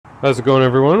How's it going,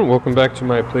 everyone? Welcome back to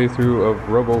my playthrough of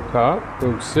Robocop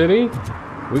Rogue City.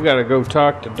 We gotta go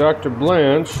talk to Dr.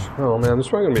 Blanche. Oh man, this is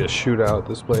probably gonna be a shootout,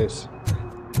 this place.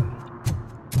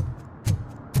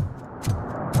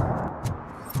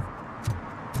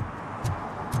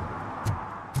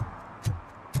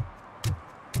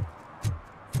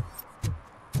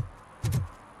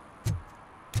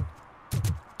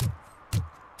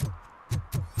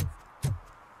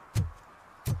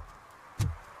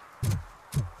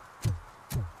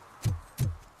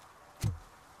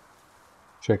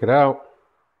 Check it out.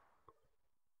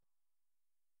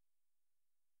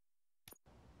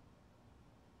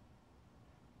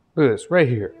 Look at this, right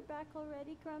here. You're back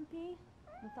already, Grumpy?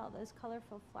 With all those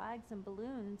colorful flags and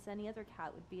balloons, any other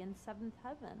cat would be in seventh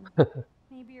heaven.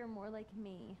 Maybe you're more like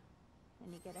me,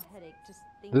 and you get a headache just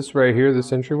thinking. This right here,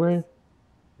 this entryway,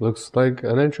 looks like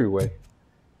an entryway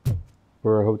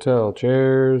for a hotel.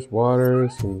 Chairs, water,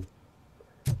 some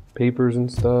papers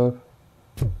and stuff.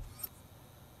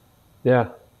 Yeah,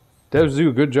 Dev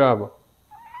Zoo, good job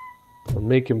on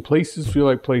making places feel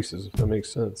like places, if that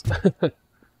makes sense.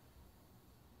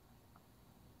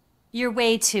 You're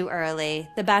way too early.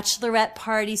 The bachelorette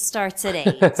party starts at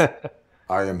 8.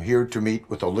 I am here to meet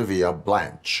with Olivia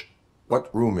Blanche.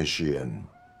 What room is she in?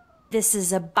 This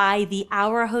is a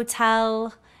by-the-hour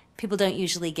hotel. People don't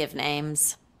usually give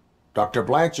names. Dr.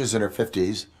 Blanche is in her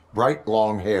 50s, bright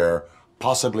long hair,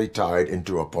 possibly tied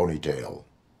into a ponytail.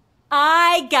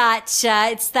 I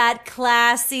gotcha. It's that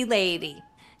classy lady.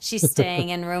 She's staying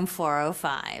in room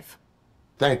 405.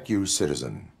 Thank you,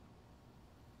 citizen.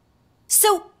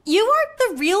 So, you aren't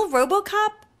the real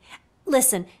Robocop?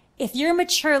 Listen, if your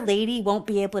mature lady won't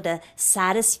be able to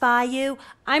satisfy you,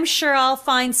 I'm sure I'll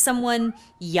find someone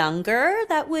younger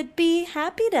that would be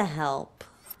happy to help.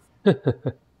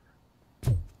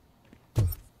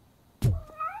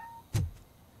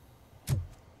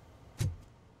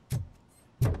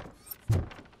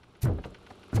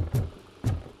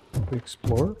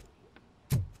 Explore?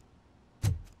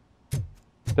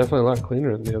 Definitely a lot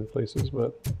cleaner than the other places,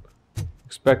 but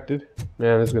expected.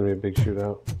 Man, this is gonna be a big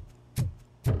shootout.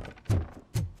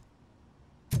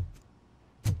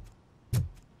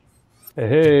 Hey,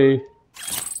 hey.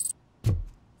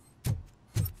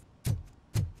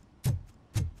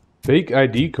 Fake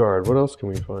ID card. What else can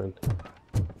we find?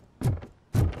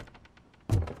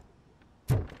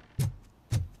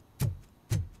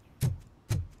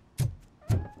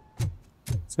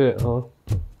 That's it, huh?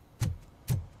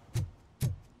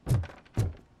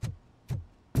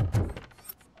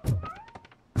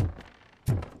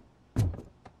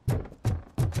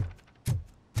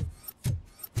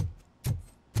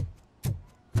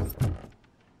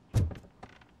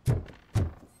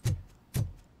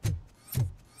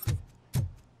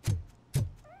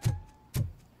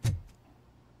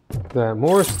 That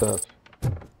more stuff.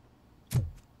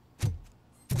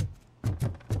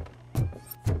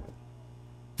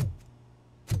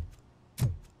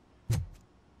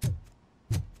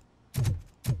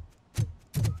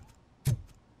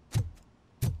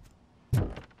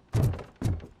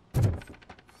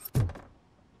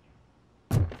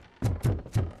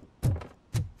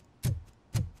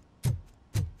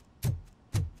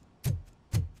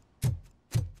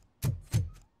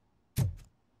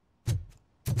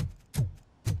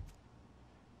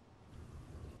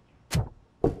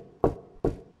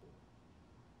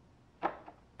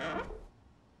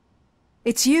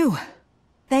 It's you.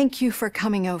 Thank you for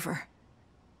coming over.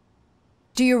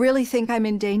 Do you really think I'm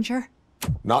in danger?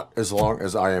 Not as long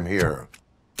as I am here.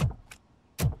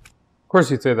 Of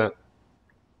course you'd say that.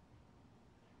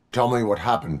 Tell me what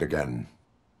happened again.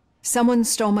 Someone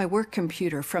stole my work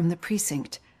computer from the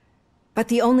precinct. But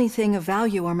the only thing of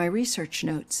value are my research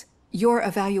notes. Your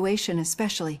evaluation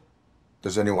especially.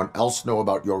 Does anyone else know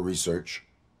about your research?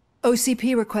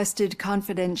 OCP requested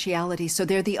confidentiality, so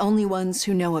they're the only ones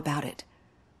who know about it.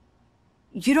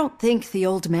 You don't think the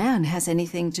old man has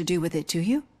anything to do with it, do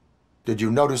you? Did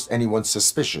you notice anyone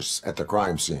suspicious at the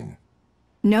crime scene?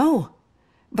 No.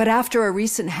 But after a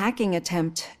recent hacking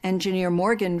attempt, Engineer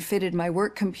Morgan fitted my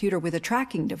work computer with a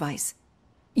tracking device.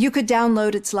 You could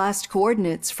download its last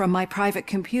coordinates from my private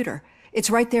computer. It's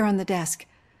right there on the desk.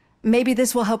 Maybe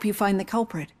this will help you find the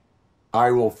culprit.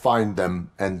 I will find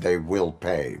them, and they will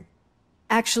pay.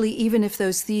 Actually, even if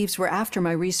those thieves were after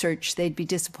my research, they'd be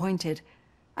disappointed.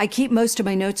 I keep most of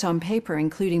my notes on paper,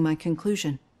 including my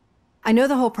conclusion. I know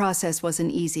the whole process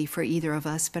wasn't easy for either of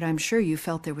us, but I'm sure you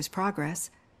felt there was progress.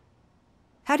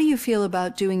 How do you feel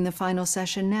about doing the final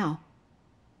session now?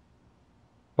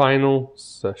 Final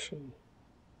session.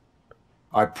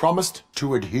 I promised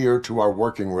to adhere to our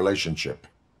working relationship.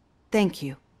 Thank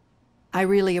you. I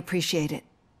really appreciate it.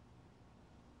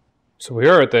 So we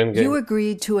are at the end game. You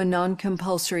agreed to a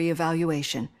non-compulsory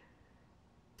evaluation.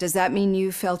 Does that mean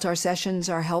you felt our sessions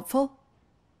are helpful?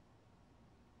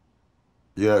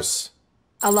 Yes.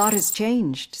 A lot has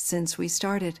changed since we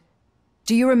started.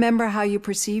 Do you remember how you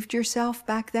perceived yourself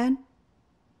back then?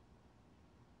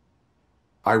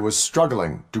 I was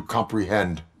struggling to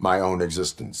comprehend my own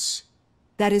existence.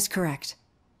 That is correct.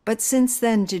 But since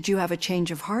then, did you have a change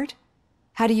of heart?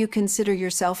 How do you consider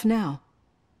yourself now?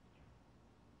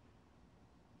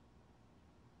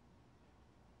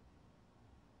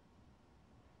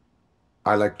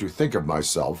 I like to think of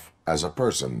myself as a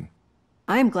person.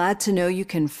 I am glad to know you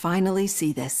can finally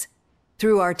see this.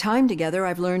 Through our time together,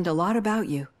 I've learned a lot about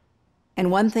you.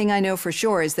 And one thing I know for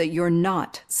sure is that you're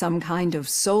not some kind of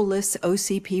soulless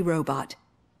OCP robot.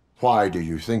 Why do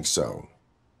you think so?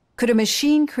 Could a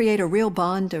machine create a real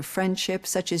bond of friendship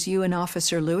such as you and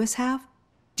Officer Lewis have?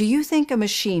 Do you think a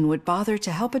machine would bother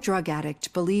to help a drug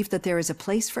addict believe that there is a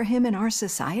place for him in our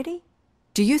society?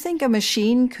 Do you think a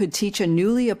machine could teach a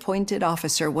newly appointed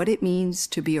officer what it means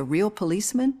to be a real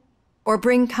policeman? Or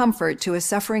bring comfort to a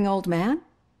suffering old man?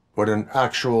 Would an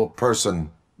actual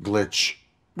person glitch?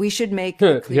 We should make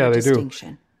a clear Yeah, they do.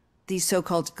 distinction. These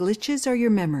so-called glitches are your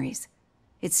memories.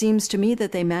 It seems to me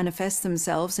that they manifest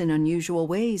themselves in unusual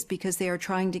ways because they are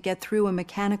trying to get through a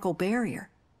mechanical barrier.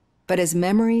 But as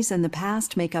memories and the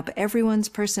past make up everyone's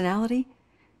personality,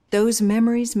 those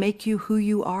memories make you who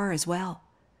you are as well.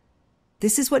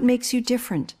 This is what makes you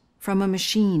different from a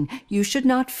machine. You should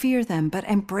not fear them, but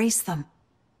embrace them.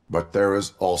 But there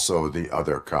is also the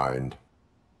other kind.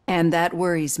 And that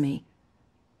worries me.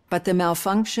 But the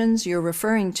malfunctions you're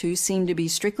referring to seem to be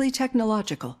strictly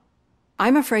technological.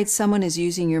 I'm afraid someone is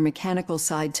using your mechanical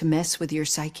side to mess with your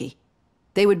psyche.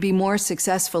 They would be more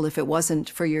successful if it wasn't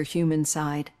for your human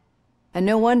side. And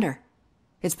no wonder.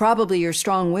 It's probably your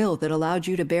strong will that allowed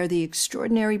you to bear the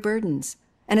extraordinary burdens.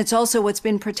 And it's also what's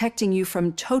been protecting you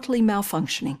from totally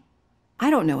malfunctioning. I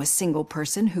don't know a single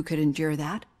person who could endure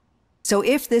that. So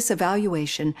if this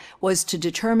evaluation was to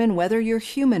determine whether you're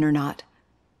human or not,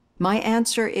 my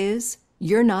answer is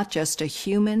you're not just a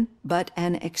human, but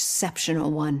an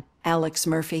exceptional one, Alex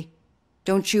Murphy.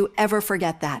 Don't you ever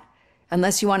forget that,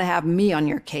 unless you want to have me on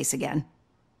your case again.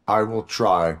 I will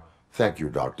try. Thank you,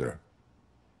 Doctor.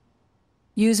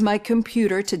 Use my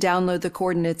computer to download the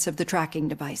coordinates of the tracking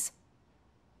device.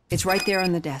 It's right there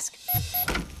on the desk.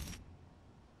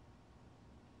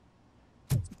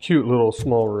 Cute little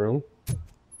small room.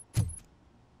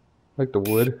 Like the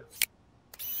wood.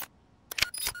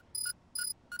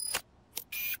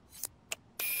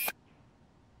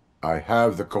 I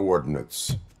have the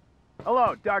coordinates.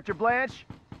 Hello, Dr. Blanche.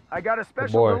 I got a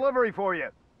special boy. delivery for you.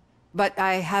 But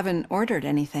I haven't ordered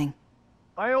anything.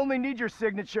 I only need your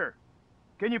signature.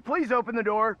 Can you please open the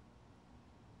door?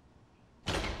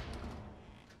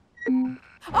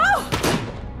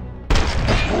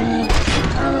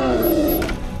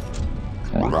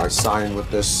 Will I sign with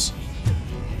this?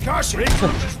 Caution!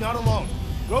 Blanche is not alone.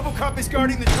 Robocop is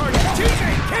guarding the target.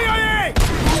 TJ! KIA!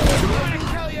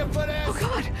 Oh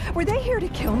God, were they here to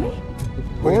kill me?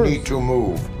 We need to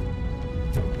move.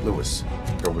 Lewis,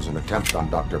 there was an attempt on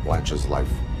Dr. Blanche's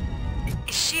life.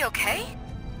 Is she okay?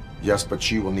 Yes, but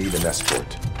she will need an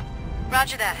escort.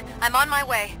 Roger that. I'm on my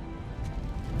way.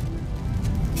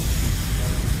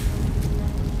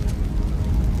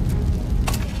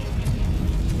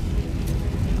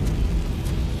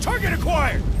 Target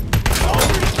acquired!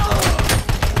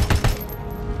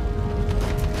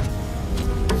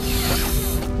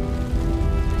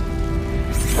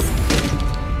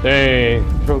 Dang.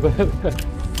 Throw that.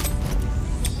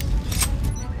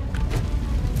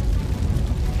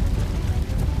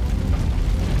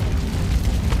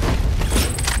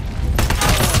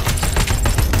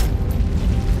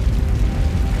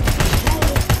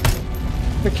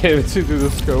 I can't even see through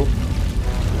the scope.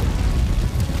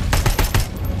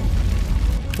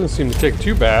 Doesn't seem to take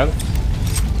too bad.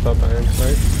 Without the iron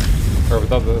sight. Or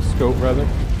without the scope, rather.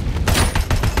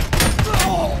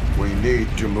 We need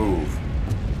to move.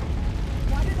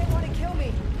 Why do they want to kill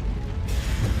me?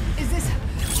 Is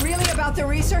this really about the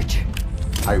research?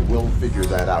 I will figure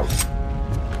that out.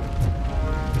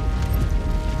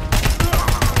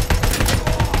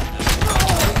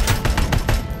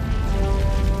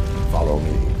 Follow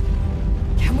me.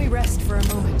 Can we rest for a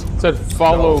moment? It said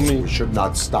follow No, me. We should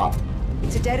not stop.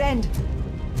 It's a dead end.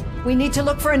 We need to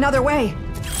look for another way.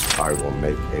 I will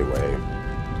make a way.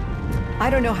 I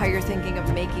don't know how you're thinking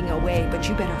of making a way, but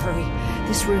you better hurry.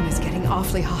 This room is getting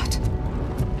awfully hot.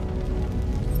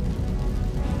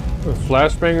 A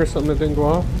flashbang or something that didn't go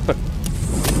off?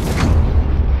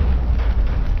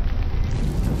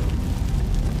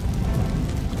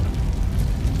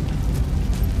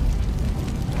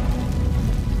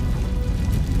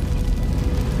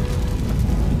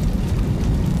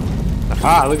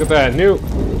 Ah, look at that. New.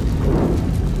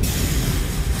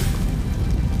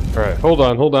 Alright, hold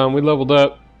on. We leveled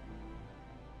up.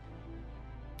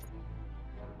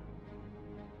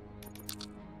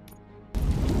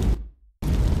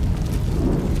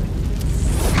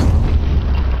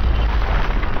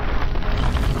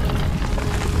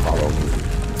 Follow me.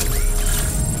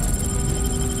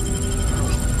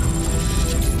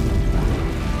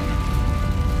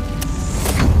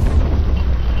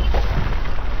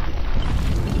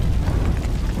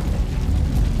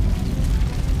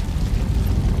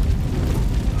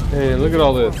 Hey, look at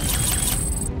all this.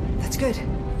 That's good.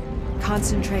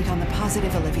 Concentrate on the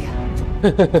positive, Olivia.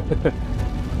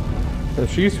 Oh,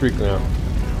 she's freaking out.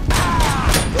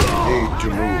 Need to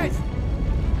move.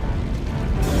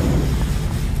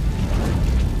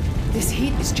 This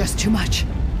heat is just too much.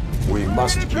 We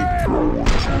must keep.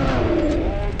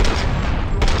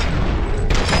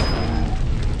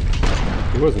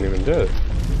 He wasn't even dead.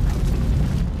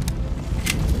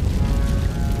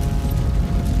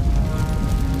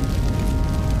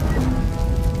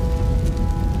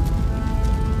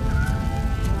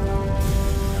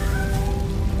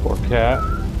 Poor cat.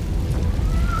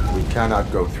 We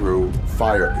cannot go through.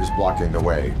 Fire is blocking the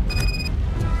way.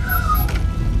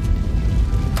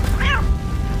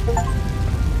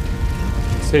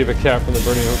 Save a cat from the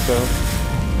burning hotel.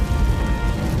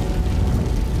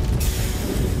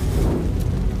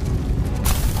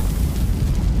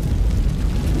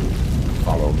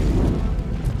 Follow me.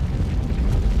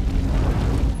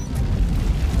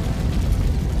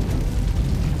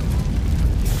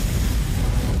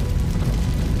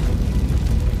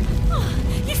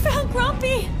 You found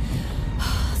Grumpy!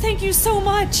 Thank you so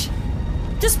much.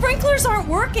 The sprinklers aren't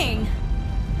working.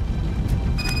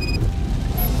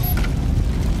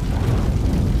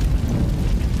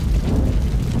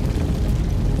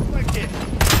 Like it.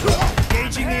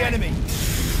 Engaging the enemy.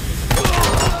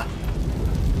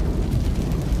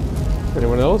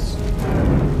 Anyone else?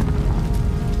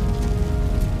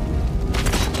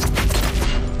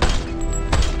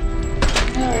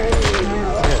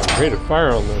 Yeah, rate of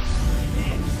fire on this.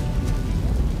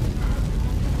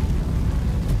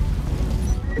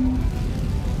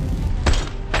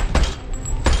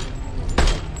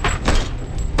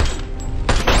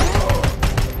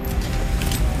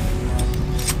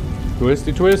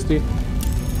 Twisty, twisty.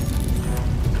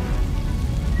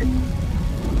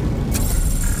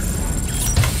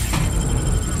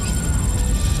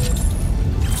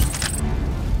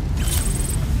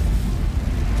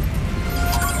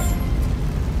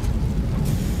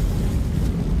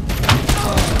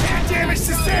 Damage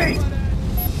sustained.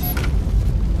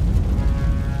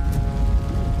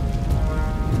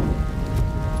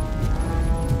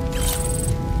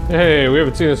 Hey, we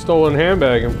haven't seen a stolen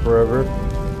handbag in forever.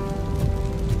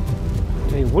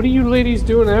 Hey, what are you ladies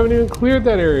doing? I haven't even cleared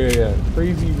that area yet.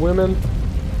 Crazy women.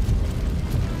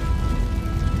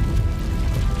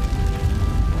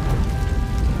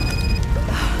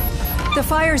 The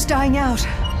fire's dying out.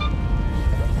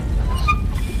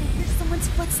 There's someone's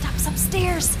footsteps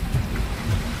upstairs.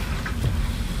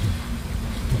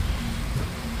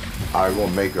 I will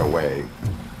make a way.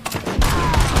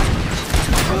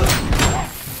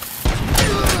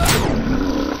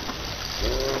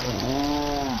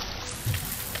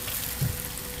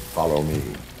 Follow me.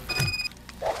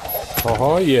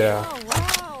 Oh yeah. Oh,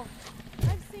 wow.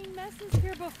 I've seen messes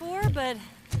here before, but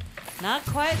not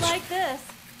quite like this.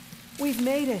 We've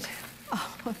made it.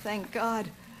 Oh, thank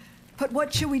God. But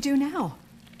what should we do now?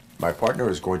 My partner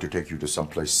is going to take you to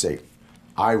someplace safe.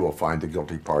 I will find the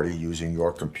guilty party using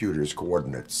your computer's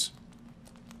coordinates.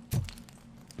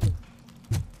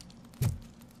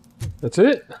 That's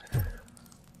it.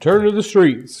 Turn to the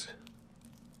streets.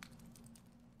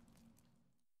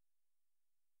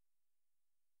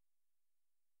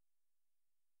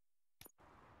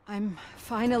 I'm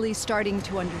finally starting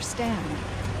to understand.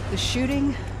 The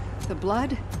shooting, the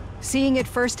blood, seeing it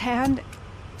firsthand,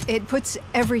 it puts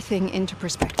everything into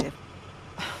perspective.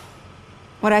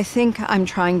 What I think I'm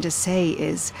trying to say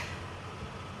is,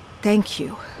 thank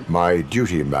you. My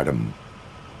duty, madam.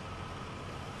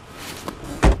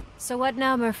 So what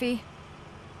now, Murphy?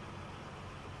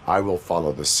 I will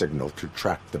follow the signal to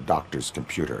track the doctor's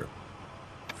computer.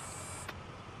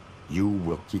 You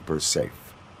will keep her safe.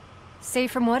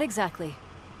 Safe from what exactly?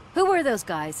 Who were those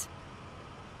guys?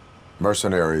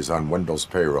 Mercenaries on Wendell's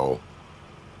payroll.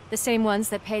 The same ones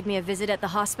that paid me a visit at the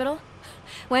hospital?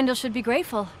 Wendell should be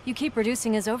grateful. You keep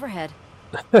reducing his overhead.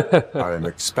 I am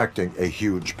expecting a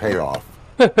huge payoff.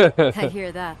 I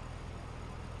hear that.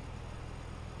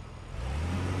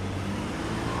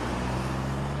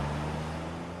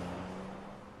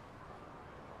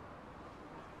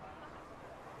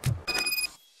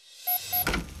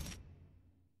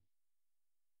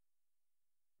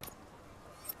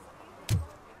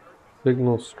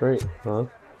 Signal straight, huh?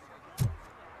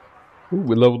 Ooh,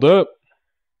 we leveled up.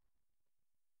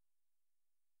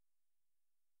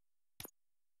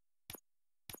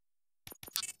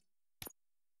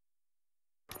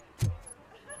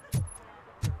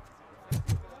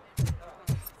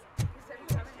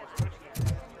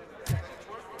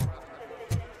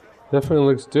 Definitely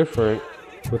looks different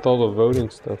with all the voting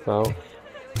stuff out.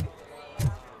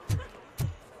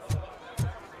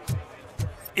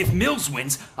 If Mills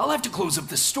wins, I'll have to close up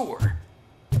the store.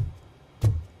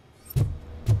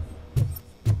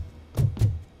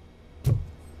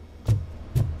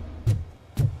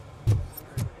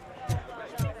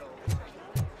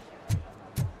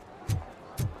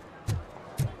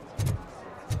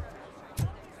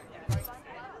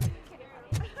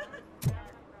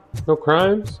 No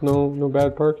crimes? No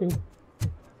bad parking?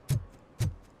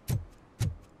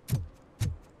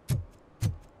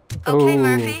 Okay, Oh.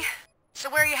 Murphy. So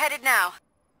where are you headed now?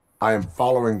 I am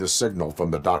following the signal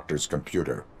from the doctor's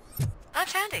computer.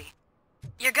 That's handy.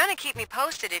 You're gonna keep me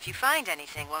posted if you find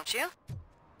anything, won't you?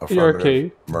 Affirmative.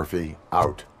 arcade. Murphy,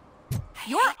 out.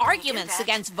 Your arguments that.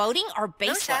 against voting are No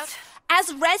baseless. doubt.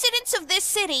 As residents of this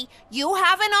city, you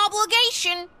have an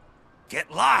obligation.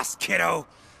 Get lost, kiddo.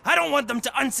 I don't want them to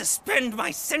unsuspend my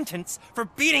sentence for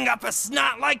beating up a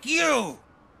snot like you.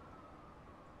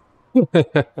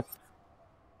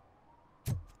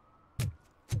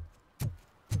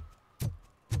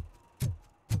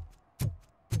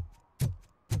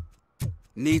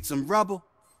 Need some rubble?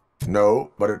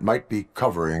 No, but it might be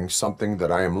covering something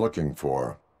that I am looking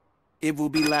for. It will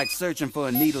be like searching for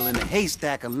a needle in a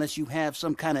haystack unless you have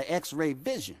some kind of X-ray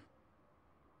vision.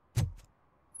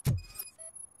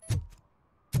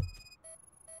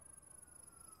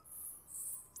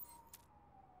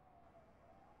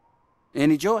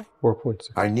 Any joy? 4.6.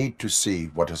 I need to see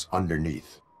what is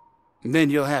underneath. Then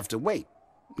you'll have to wait.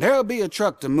 There'll be a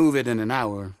truck to move it in an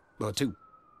hour or two.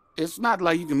 It's not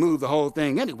like you can move the whole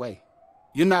thing anyway.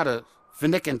 You're not a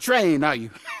finicking train, are you?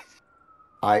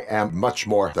 I am much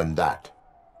more than that.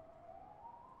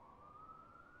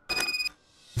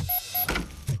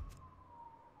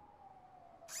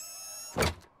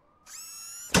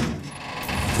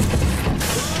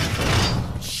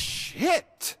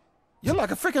 Shit! You're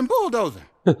like a freaking bulldozer.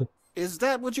 Is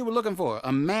that what you were looking for?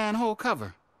 A manhole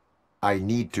cover? I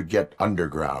need to get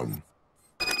underground.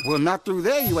 Well, not through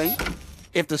there, you ain't.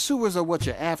 If the sewers are what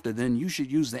you're after, then you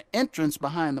should use the entrance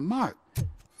behind the mark.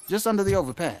 Just under the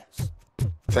overpass.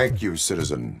 Thank you,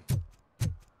 citizen.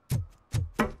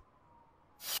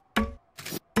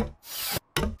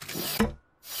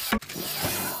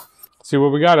 See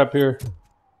what we got up here.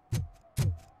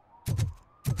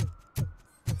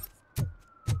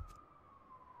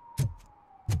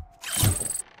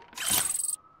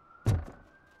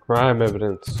 Crime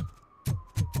evidence.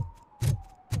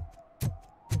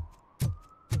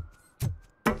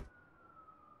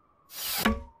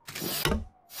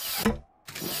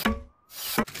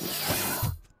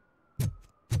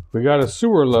 We got a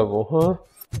sewer level, huh?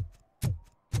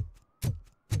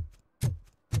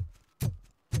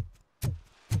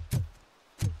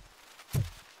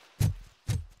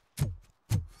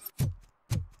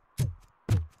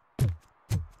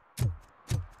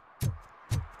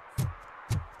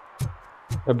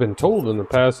 I've been told in the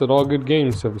past that all good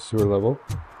games have a sewer level.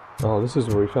 Oh, this is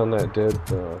where we found that dead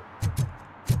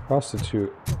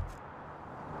prostitute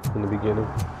in the beginning.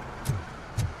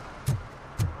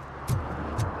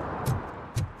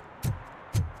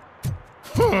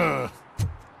 Huh.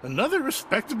 Another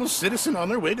respectable citizen on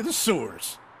their way to the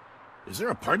sewers. Is there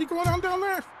a party going on down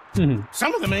there?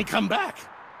 Some of them ain't come back.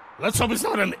 Let's hope it's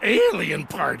not an alien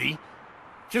party.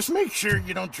 Just make sure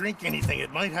you don't drink anything.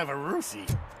 It might have a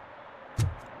roofie.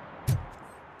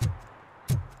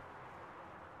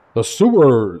 The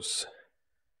sewers.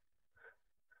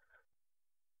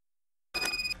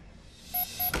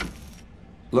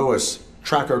 Lewis,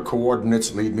 tracker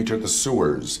coordinates lead me to the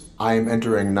sewers. I am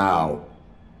entering now.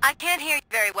 I can't hear you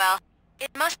very well. It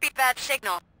must be a bad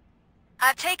signal.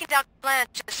 I've taken down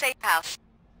Blanche to the safe house.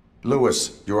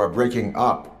 Lewis, you are breaking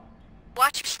up.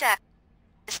 Watch your step.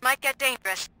 This might get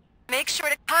dangerous. Make sure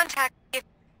to contact me if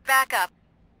back up.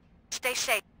 Stay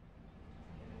safe.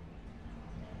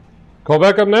 Call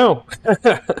back up now.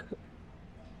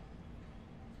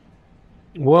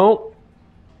 Well,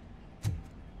 I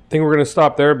think we're going to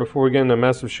stop there before we get into a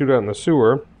massive shootout in the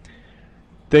sewer.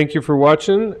 Thank you for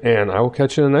watching, and I will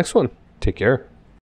catch you in the next one. Take care.